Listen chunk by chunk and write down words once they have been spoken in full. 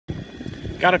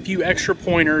Got a few extra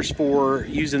pointers for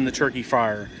using the turkey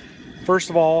fryer.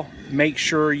 First of all, make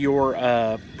sure your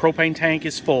propane tank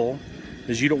is full,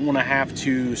 because you don't want to have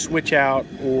to switch out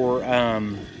or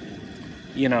run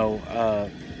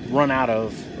out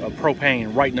of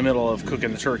propane right in the middle of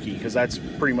cooking the turkey, because that's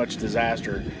pretty much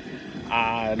disaster.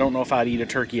 I don't know if I'd eat a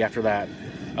turkey after that.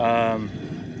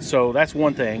 So that's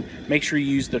one thing. Make sure you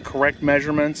use the correct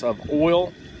measurements of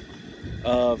oil,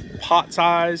 of pot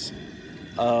size,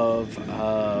 of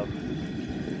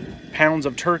pounds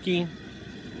of turkey,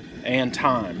 and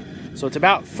time. So it's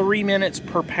about 3 minutes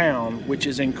per pound, which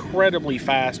is incredibly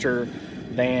faster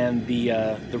than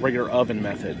the regular oven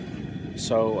method.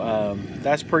 So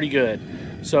that's pretty good.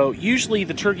 So usually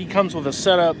the turkey comes with a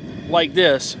setup like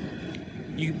this.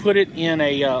 You put it in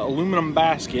a aluminum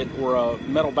basket or a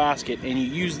metal basket, and you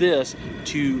use this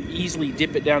to easily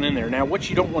dip it down in there. Now what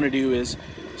you don't want to do is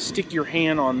stick your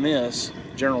hand on this,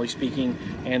 generally speaking,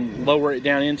 and lower it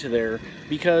down into there,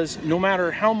 because no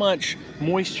matter how much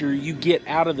moisture you get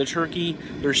out of the turkey,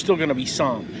 there's still going to be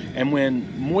some. And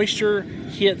when moisture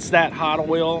hits that hot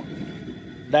oil,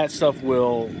 that stuff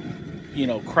will,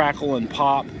 crackle and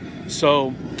pop.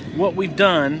 So what we've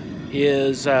done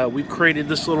is we've created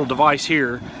this little device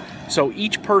here. So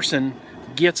each person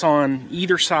gets on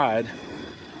either side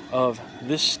of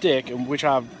this stick, in which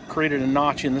I've created a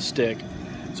notch in the stick.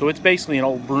 So it's basically an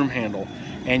old broom handle.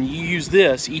 And you use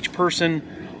this, each person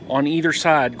on either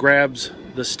side grabs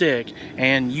the stick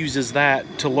and uses that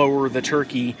to lower the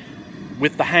turkey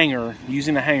with the hanger,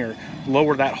 using the hanger,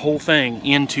 lower that whole thing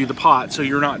into the pot so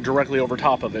you're not directly over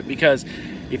top of it. Because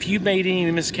if you made any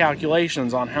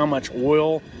miscalculations on how much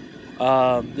oil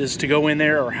is to go in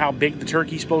there, or how big the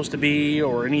turkey's supposed to be,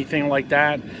 or anything like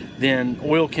that, then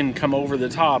oil can come over the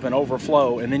top and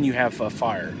overflow, and then you have a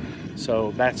fire.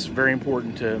 So that's very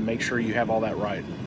important to make sure you have all that right.